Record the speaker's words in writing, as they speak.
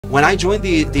when I joined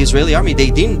the Israeli army,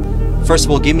 they didn't, first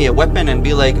of all, give me a weapon and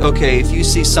be like, okay, if you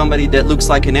see somebody that looks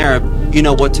like an Arab, you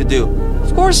know what to do.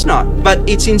 Of course not. But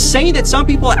it's insane that some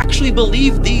people actually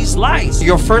believe these lies.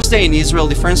 Your first day in the Israel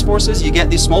Defense Forces, you get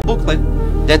this small booklet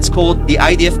that's called the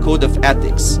IDF Code of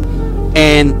Ethics.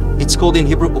 And it's called in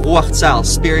Hebrew, Ruach Tzahal,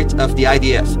 Spirit of the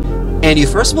IDF. And you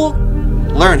first of all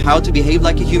learn how to behave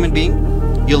like a human being.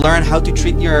 You learn how to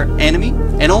treat your enemy.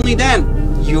 And only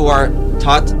then you are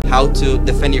taught how to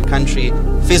defend your country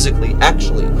physically,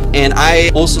 actually. And I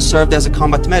also served as a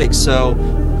combat medic. So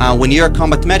when you're a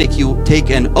combat medic, you take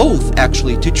an oath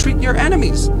actually to treat your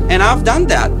enemies. And I've done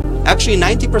that. Actually,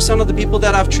 90% of the people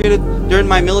that I've treated during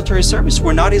my military service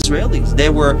were not Israelis. They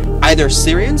were either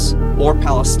Syrians or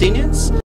Palestinians.